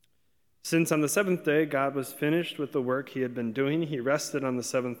Since on the seventh day God was finished with the work he had been doing, he rested on the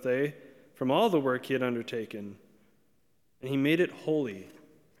seventh day from all the work he had undertaken, and he made it holy.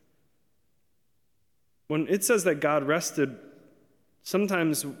 When it says that God rested,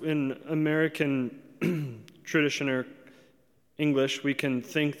 sometimes in American tradition or English, we can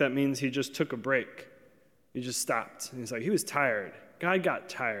think that means he just took a break. He just stopped. And he's like, he was tired. God got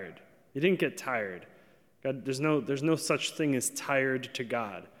tired. He didn't get tired. God, there's no such thing as tired to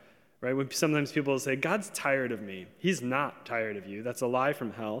God. Right? When sometimes people say, God's tired of me. He's not tired of you. That's a lie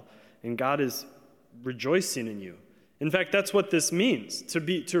from hell. And God is rejoicing in you. In fact, that's what this means.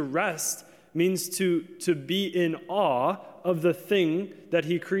 To rest means to be in awe of the thing that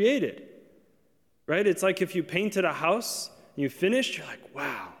he created. Right? It's like if you painted a house, and you finished, you're like,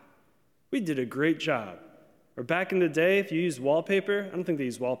 wow, we did a great job. Or back in the day, if you used wallpaper, I don't think they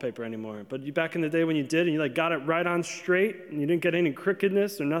use wallpaper anymore, but back in the day when you did, and you got it right on straight, and you didn't get any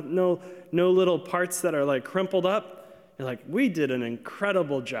crookedness or no little parts that are crumpled up, you're like, we did an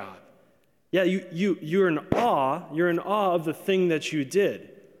incredible job. Yeah, you're in awe. You're in awe of the thing that you did.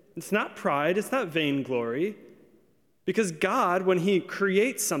 It's not pride. It's not vainglory. Because God, when he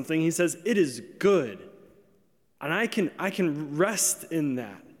creates something, he says, it is good. And I can rest in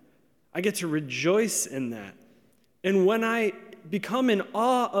that. I get to rejoice in that. And when I become in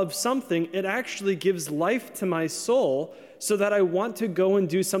awe of something, it actually gives life to my soul so that I want to go and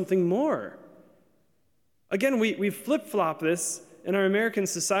do something more. Again, we flip-flop this in our American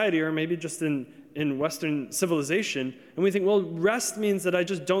society, or maybe just in Western civilization, and we think, well, rest means that I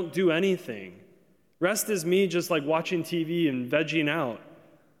just don't do anything. Rest is me just watching TV and vegging out.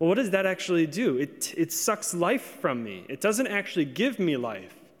 Well, what does that actually do? It sucks life from me. It doesn't actually give me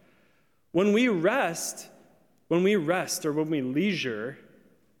life. When we rest or when we leisure,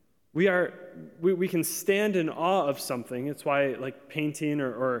 we can stand in awe of something. It's why painting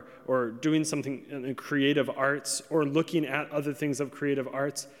or doing something in creative arts or looking at other things of creative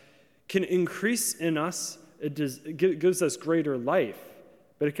arts can increase in us. It gives us greater life,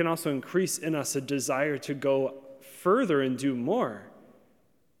 but it can also increase in us a desire to go further and do more.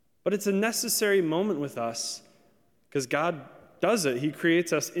 But it's a necessary moment with us because God does it. He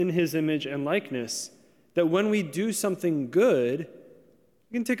creates us in his image and likeness, that when we do something good,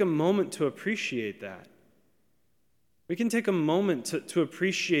 we can take a moment to appreciate that. We can take a moment to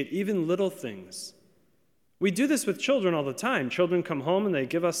appreciate even little things. We do this with children all the time. Children come home and they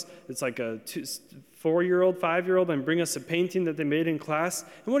give us, it's like a 4-year-old, 5-year-old, and bring us a painting that they made in class.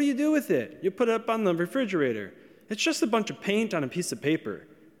 And what do you do with it? You put it up on the refrigerator. It's just a bunch of paint on a piece of paper.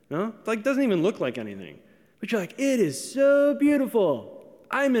 No? It doesn't even look like anything. But you're like, it is so beautiful.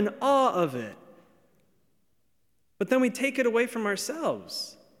 I'm in awe of it. But then we take it away from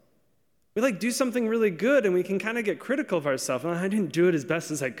ourselves. We do something really good and we can kind of get critical of ourselves. I didn't do it as best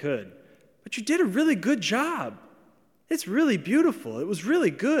as I could. But you did a really good job. It's really beautiful. It was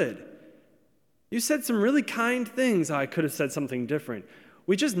really good. You said some really kind things. I could have said something different.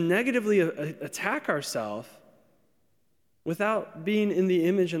 We just negatively attack ourselves without being in the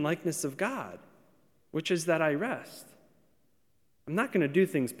image and likeness of God, which is that I rest. I'm not going to do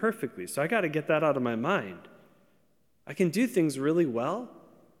things perfectly, so I got to get that out of my mind. I can do things really well,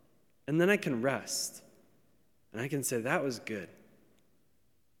 and then I can rest. And I can say, that was good.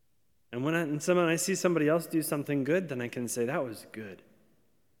 And when I see somebody else do something good, then I can say, that was good.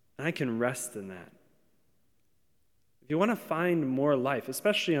 And I can rest in that. If you want to find more life,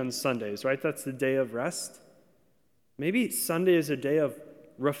 especially on Sundays, right? That's the day of rest. Maybe Sunday is a day of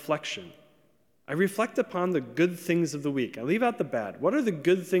reflection. I reflect upon the good things of the week. I leave out the bad. What are the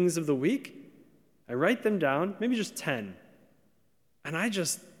good things of the week? I write them down, maybe just 10. And I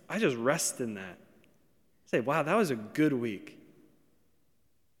just rest in that. I say, wow, that was a good week.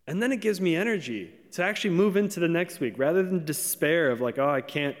 And then it gives me energy to actually move into the next week rather than despair of I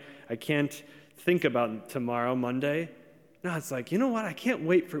can't think about tomorrow, Monday. No, it's you know what? I can't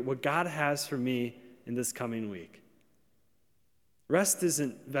wait for what God has for me in this coming week. Rest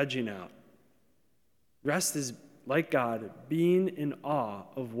isn't vegging out. Rest is, like God, being in awe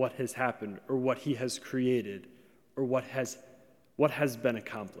of what has happened or what he has created or what has been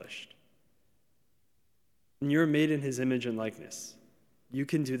accomplished. And you're made in his image and likeness. You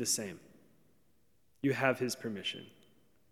can do the same. You have his permission.